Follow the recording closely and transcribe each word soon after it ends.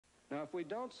Now, if we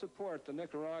don't support the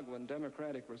Nicaraguan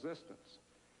democratic resistance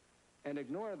and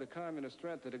ignore the communist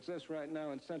threat that exists right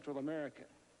now in Central America,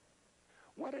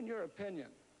 what in your opinion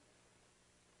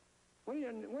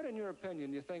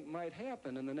you think might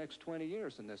happen in the next 20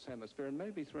 years in this hemisphere and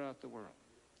maybe throughout the world?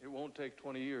 It won't take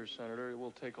 20 years, Senator. It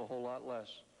will take a whole lot less.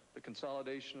 The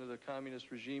consolidation of the communist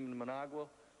regime in Managua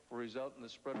will result in the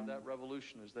spread of that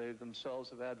revolution as they themselves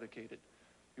have advocated.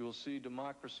 You will see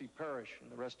democracy perish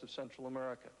in the rest of Central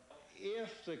America.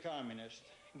 If the communists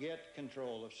get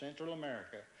control of Central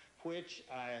America, which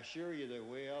I assure you they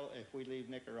will if we leave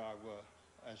Nicaragua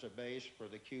as a base for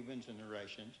the Cubans and the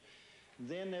Russians,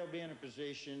 then they'll be in a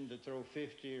position to throw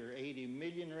 50 or 80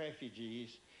 million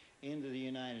refugees into the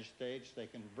United States. They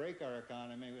can break our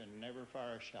economy and never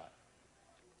fire a shot.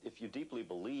 If you deeply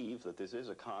believe that this is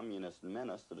a communist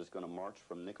menace that is going to march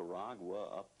from Nicaragua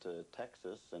up to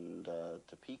Texas and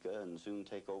Topeka and soon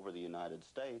take over the United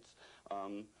States,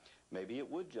 maybe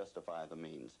it would justify the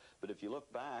means. But if you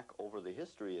look back over the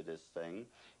history of this thing,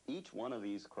 each one of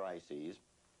these crises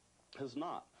has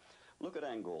not. Look at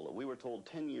Angola. We were told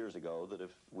 10 years ago that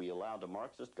if we allowed a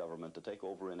Marxist government to take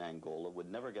over in Angola, we'd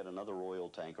never get another oil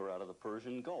tanker out of the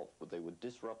Persian Gulf, but they would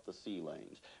disrupt the sea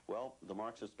lanes. Well, the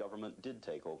Marxist government did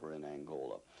take over in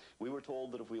Angola. We were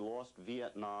told that if we lost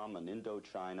Vietnam and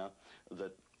Indochina,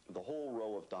 that the whole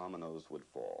row of dominoes would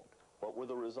fall. What were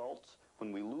the results?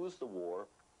 When we lose the war,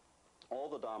 all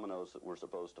the dominoes that were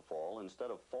supposed to fall,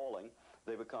 instead of falling,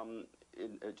 they become,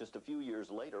 just a few years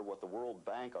later, what the World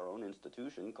Bank, our own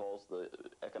institution, calls the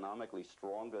economically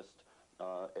strongest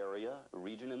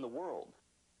region in the world.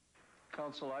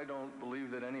 Counsel, I don't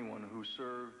believe that anyone who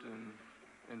served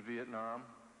in Vietnam,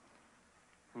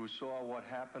 who saw what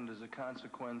happened as a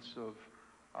consequence of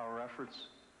our efforts,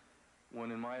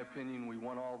 when in my opinion we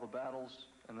won all the battles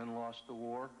and then lost the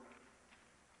war,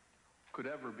 could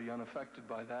ever be unaffected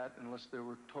by that unless they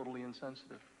were totally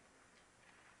insensitive.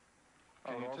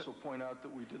 I would also point out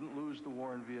that we didn't lose the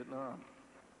war in Vietnam.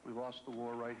 We lost the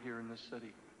war right here in this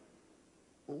city.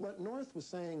 Well, what North was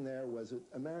saying there was that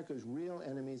America's real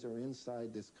enemies are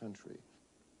inside this country.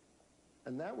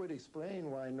 And that would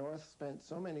explain why North spent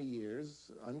so many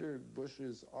years under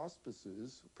Bush's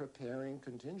auspices preparing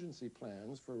contingency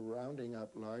plans for rounding up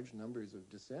large numbers of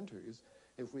dissenters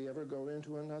if we ever go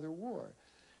into another war.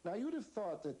 Now, you'd have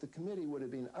thought that the committee would have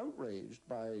been outraged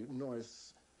by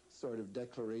North's sort of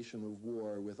declaration of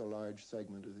war with a large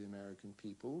segment of the American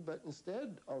people, but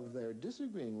instead of their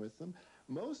disagreeing with them,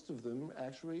 most of them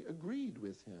actually agreed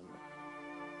with him.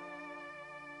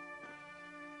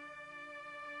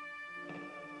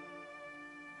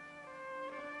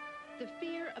 The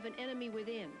fear of an enemy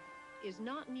within is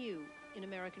not new in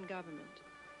American government.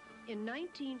 In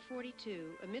 1942,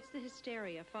 amidst the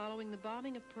hysteria following the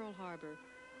bombing of Pearl Harbor,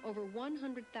 over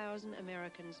 100,000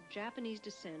 Americans of Japanese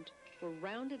descent were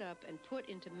rounded up and put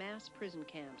into mass prison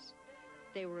camps.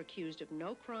 They were accused of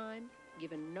no crime,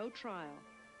 given no trial,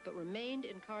 but remained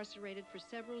incarcerated for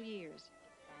several years.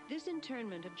 This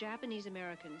internment of Japanese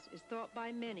Americans is thought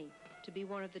by many to be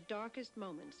one of the darkest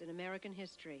moments in American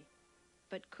history.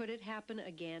 But could it happen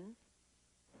again?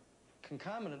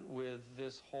 Concomitant with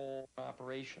this whole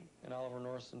operation and Oliver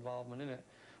North's involvement in it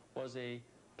was a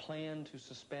plan to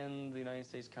suspend the United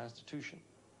States Constitution,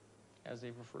 as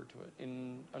they've referred to it,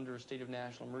 under a state of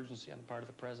national emergency on the part of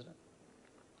the president.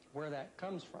 Where that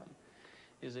comes from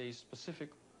is a specific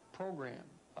program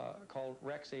called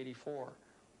Rex 84,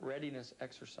 Readiness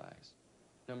Exercise,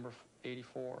 number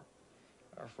 84,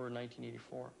 for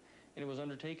 1984. And it was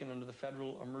undertaken under the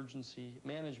Federal Emergency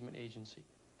Management Agency.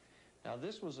 Now,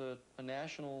 this was a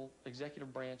national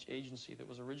executive branch agency that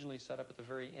was originally set up at the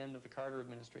very end of the Carter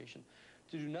administration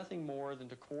to do nothing more than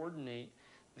to coordinate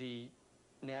the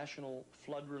national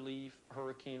flood relief,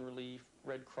 hurricane relief,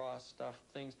 Red Cross stuff,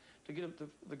 things, to get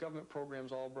the government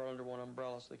programs all brought under one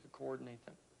umbrella so they could coordinate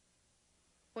them.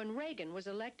 When Reagan was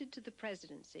elected to the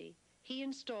presidency, he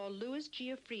installed Louis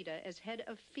Giuffrida as head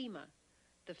of FEMA,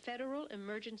 the Federal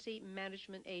Emergency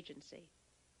Management Agency.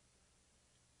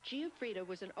 Giuffrida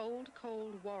was an old,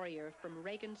 cold warrior from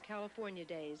Reagan's California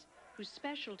days whose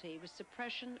specialty was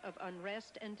suppression of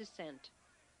unrest and dissent.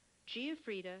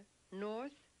 Giuffrida,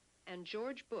 North, and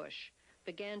George Bush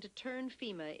began to turn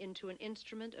FEMA into an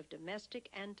instrument of domestic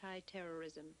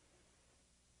anti-terrorism.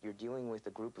 You're dealing with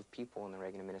a group of people in the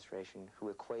Reagan administration who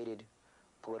equated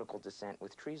political dissent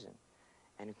with treason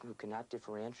and who cannot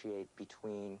differentiate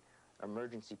between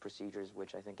emergency procedures,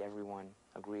 which I think everyone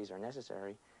agrees are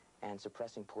necessary, and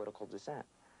suppressing political dissent.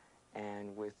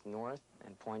 And with North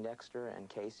and Poindexter and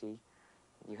Casey,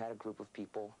 you had a group of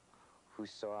people who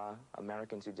saw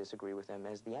Americans who disagree with them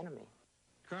as the enemy.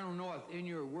 Colonel North, in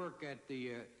your work at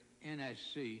the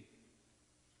NSC,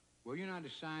 were you not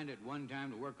assigned at one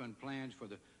time to work on plans for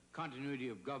the continuity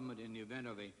of government in the event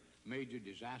of a major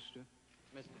disaster?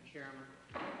 Mr. Chairman.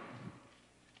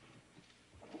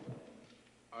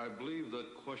 I believe that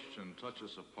question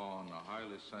touches upon a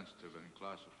highly sensitive and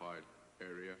classified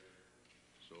area,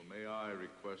 so may I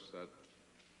request that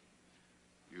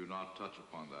you not touch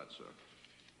upon that, sir.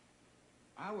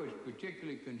 I was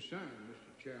particularly concerned,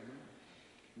 Mr. Chairman,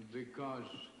 because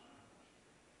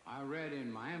I read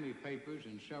in Miami papers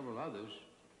and several others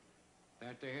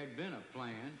that there had been a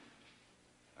plan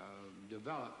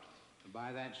developed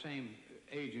by that same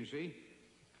agency,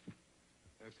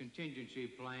 a contingency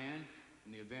plan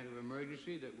in the event of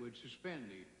emergency that would suspend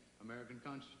the American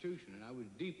Constitution. And I was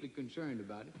deeply concerned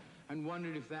about it and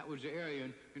wondered if that was the area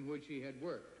in which he had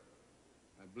worked.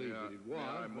 I believe that it was,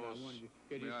 I wanted to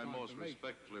get his May I most confirmation.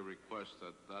 respectfully request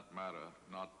that that matter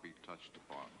not be touched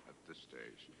upon at this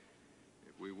stage.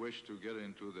 If we wish to get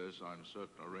into this, I'm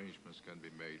certain arrangements can be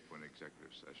made for an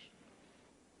executive session.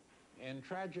 And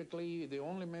tragically, the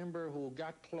only member who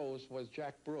got close was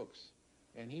Jack Brooks,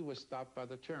 and he was stopped by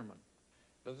the chairman.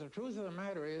 But the truth of the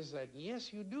matter is that,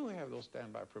 yes, you do have those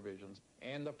standby provisions,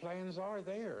 and the plans are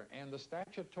there, and the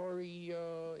statutory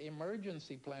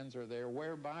emergency plans are there,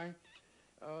 whereby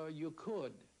you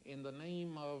could, in the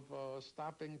name of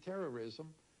stopping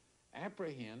terrorism,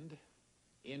 apprehend,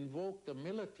 invoke the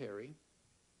military,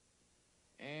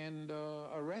 and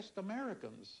arrest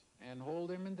Americans and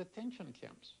hold them in detention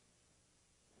camps.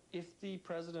 If the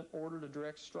president ordered a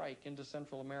direct strike into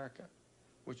Central America,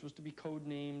 which was to be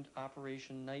codenamed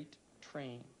Operation Night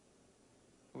Train,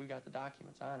 we got the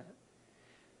documents on it,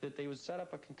 that they would set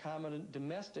up a concomitant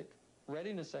domestic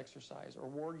readiness exercise or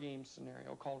war game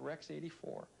scenario called Rex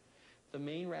 84, the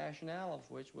main rationale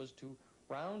of which was to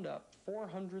round up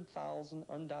 400,000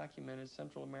 undocumented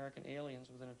Central American aliens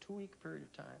within a 2-week period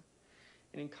of time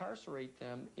and incarcerate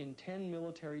them in 10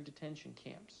 military detention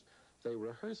camps. They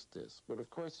rehearsed this, but of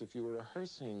course if you were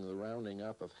rehearsing the rounding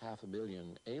up of 500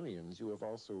 million aliens, you have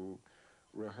also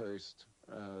rehearsed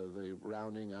the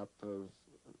rounding up of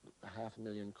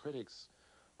 500,000 critics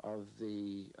of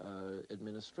the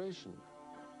administration.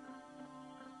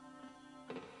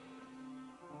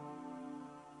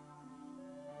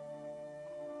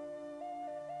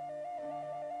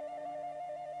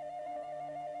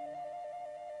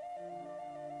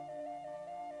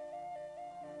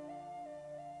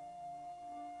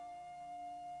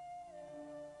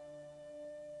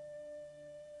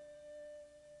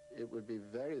 It would be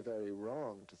very, very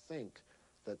wrong to think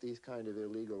that these kind of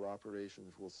illegal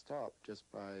operations will stop just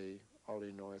by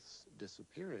Ollie North's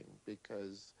disappearing,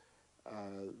 because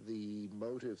the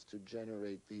motives to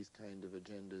generate these kind of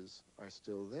agendas are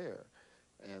still there.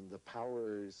 And the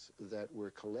powers that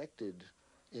were collected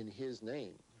in his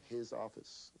name, his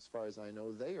office, as far as I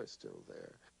know, they are still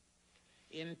there.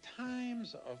 In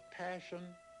times of passion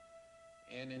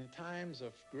and in times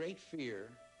of great fear,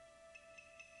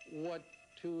 what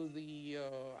to the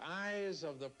eyes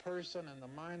of the person and the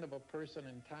mind of a person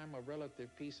in time of relative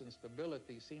peace and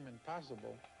stability seem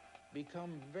impossible,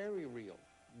 become very real,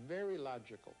 very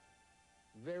logical,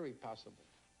 very possible.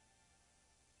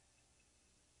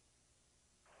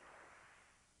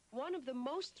 One of the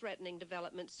most threatening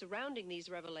developments surrounding these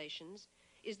revelations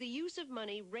is the use of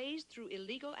money raised through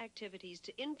illegal activities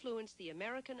to influence the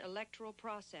American electoral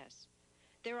process.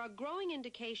 There are growing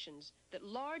indications that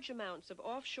large amounts of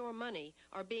offshore money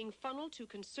are being funneled to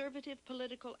conservative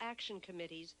political action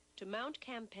committees to mount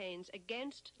campaigns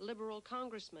against liberal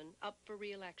congressmen up for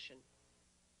re-election.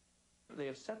 They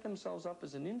have set themselves up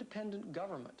as an independent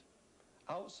government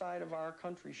outside of our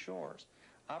country's shores,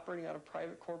 operating out of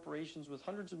private corporations with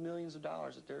hundreds of millions of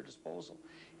dollars at their disposal.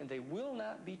 And they will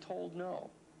not be told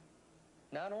no.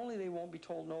 Not only they won't be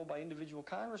told no by individual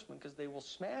congressmen, because they will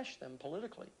smash them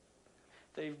politically.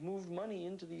 They've moved money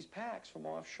into these PACs from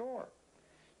offshore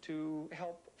to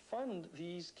help fund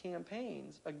these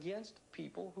campaigns against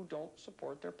people who don't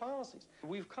support their policies.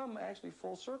 We've come actually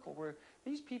full circle where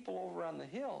these people over on the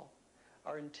Hill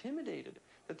are intimidated,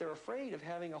 that they're afraid of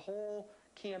having a whole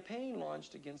campaign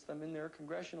launched against them in their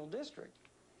congressional district.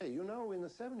 Hey, you know, in the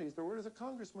 70s, there was a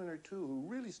congressman or two who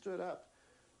really stood up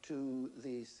to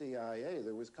the CIA.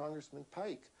 There was Congressman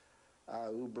Pike,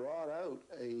 who brought out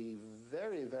a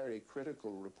very, very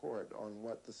critical report on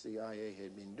what the CIA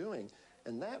had been doing.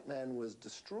 And that man was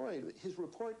destroyed. His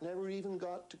report never even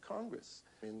got to Congress.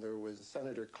 I mean, there was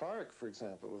Senator Clark, for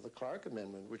example, with the Clark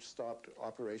Amendment, which stopped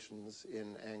operations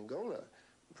in Angola,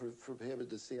 prohibited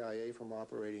the CIA from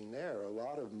operating there. A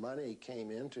lot of money came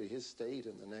into his state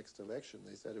in the next election.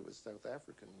 They said it was South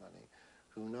African money.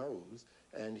 Who knows?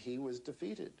 And he was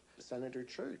defeated. Senator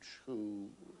Church, who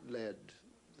led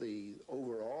the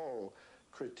overall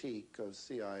critique of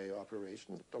CIA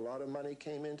operations, a lot of money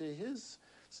came into his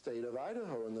state of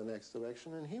Idaho in the next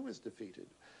election, and he was defeated.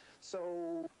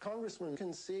 So congressmen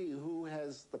can see who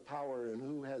has the power and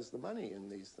who has the money in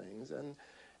these things, and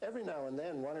every now and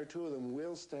then one or two of them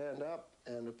will stand up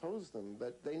and oppose them,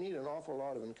 but they need an awful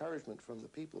lot of encouragement from the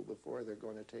people before they're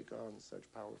going to take on such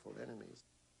powerful enemies.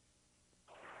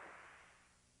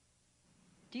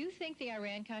 Do you think the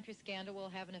Iran-Contra scandal will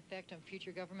have an effect on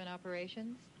future government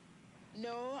operations?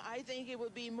 No, I think it will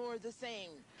be more the same.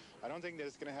 I don't think that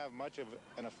it's going to have much of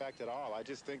an effect at all. I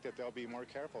just think that they'll be more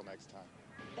careful next time.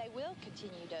 They will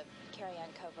continue to carry on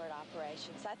covert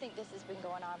operations. I think this has been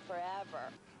going on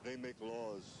forever. They make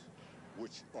laws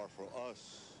which are for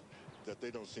us that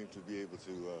they don't seem to be able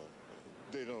to,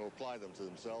 they don't apply them to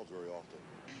themselves very often.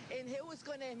 And who is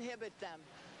going to inhibit them?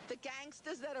 The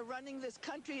gangsters that are running this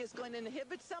country is going to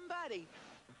inhibit somebody.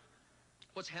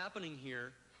 What's happening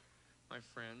here, my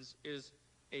friends, is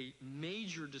a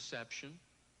major deception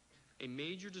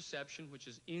which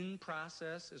is in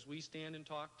process as we stand and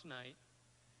talk tonight,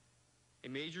 a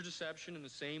major deception in the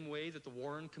same way that the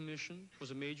Warren Commission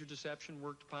was a major deception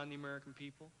worked upon the American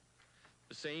people,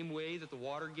 the same way that the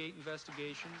Watergate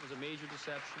investigation was a major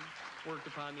deception worked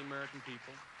upon the American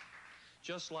people.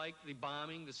 Just like the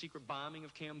bombing, the secret bombing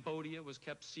of Cambodia was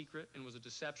kept secret and was a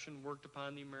deception worked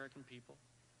upon the American people.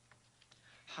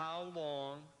 How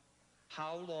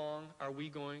long are we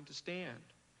going to stand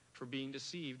for being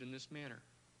deceived in this manner?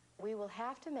 We will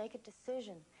have to make a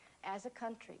decision as a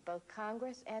country, both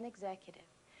Congress and executive,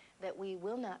 that we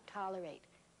will not tolerate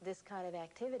this kind of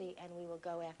activity and we will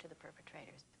go after the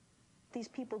perpetrators. These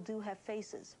people do have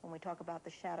faces when we talk about the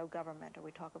shadow government or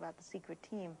we talk about the secret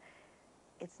team.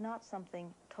 It's not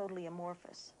something totally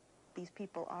amorphous. These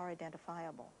people are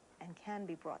identifiable and can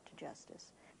be brought to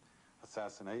justice.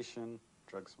 Assassination,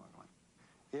 drug smuggling.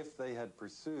 If they had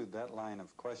pursued that line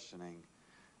of questioning,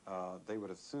 they would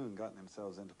have soon gotten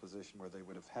themselves into a position where they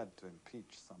would have had to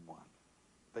impeach someone.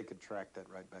 They could track that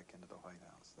right back into the White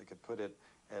House. They could put it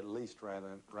at least right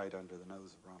under the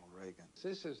nose of Ronald Reagan.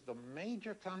 This is the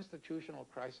major constitutional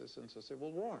crisis since the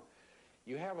Civil War.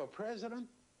 You have a president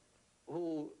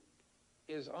who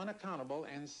is unaccountable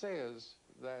and says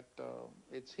that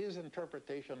it's his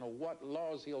interpretation of what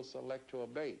laws he'll select to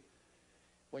obey.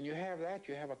 When you have that,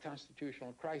 you have a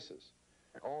constitutional crisis.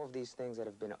 All of these things that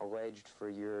have been alleged for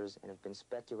years and have been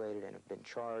speculated and have been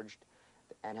charged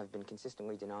and have been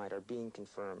consistently denied are being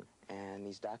confirmed. And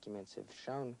these documents have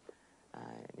shown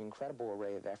an incredible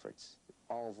array of efforts,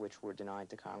 all of which were denied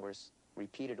to Congress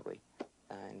repeatedly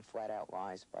and flat-out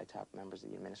lies by top members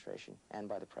of the administration and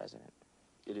by the president.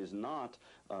 It is not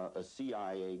a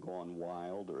CIA gone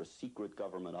wild or a secret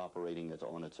government operating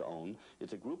on its own.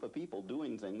 It's a group of people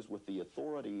doing things with the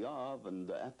authority of and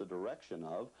at the direction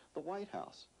of the White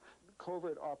House.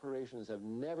 Covert operations have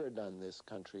never done this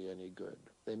country any good.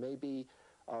 They may be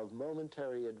of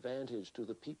momentary advantage to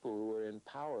the people who are in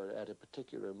power at a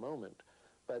particular moment,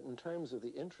 but in terms of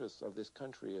the interests of this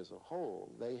country as a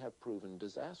whole, they have proven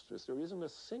disastrous. There isn't a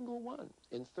single one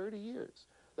in 30 years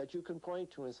that you can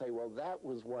point to and say, well, that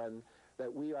was one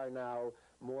that we are now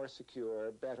more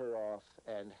secure, better off,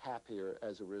 and happier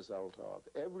as a result of.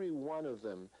 Every one of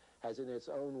them has in its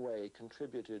own way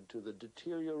contributed to the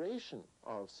deterioration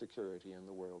of security in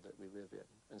the world that we live in.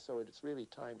 And so it's really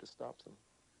time to stop them.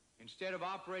 Instead of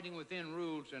operating within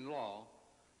rules and law,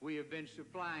 we have been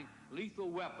supplying lethal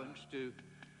weapons to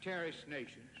terrorist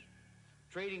nations,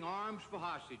 trading arms for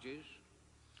hostages,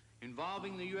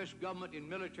 involving the U.S. government in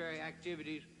military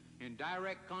activities in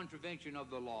direct contravention of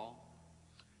the law,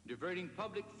 diverting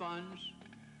public funds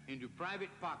into private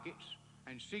pockets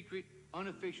and secret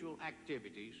unofficial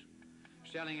activities,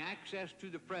 selling access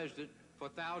to the president for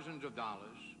thousands of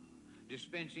dollars,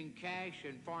 dispensing cash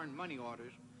and foreign money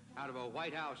orders out of a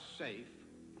White House safe,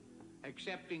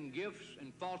 accepting gifts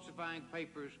and falsifying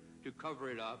papers to cover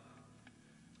it up,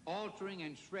 altering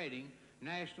and shredding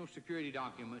national security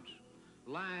documents,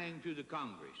 lying to the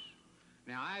Congress.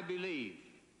 Now, I believe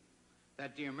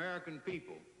that the American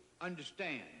people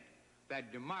understand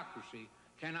that democracy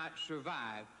cannot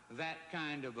survive that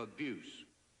kind of abuse.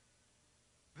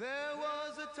 There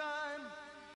was a time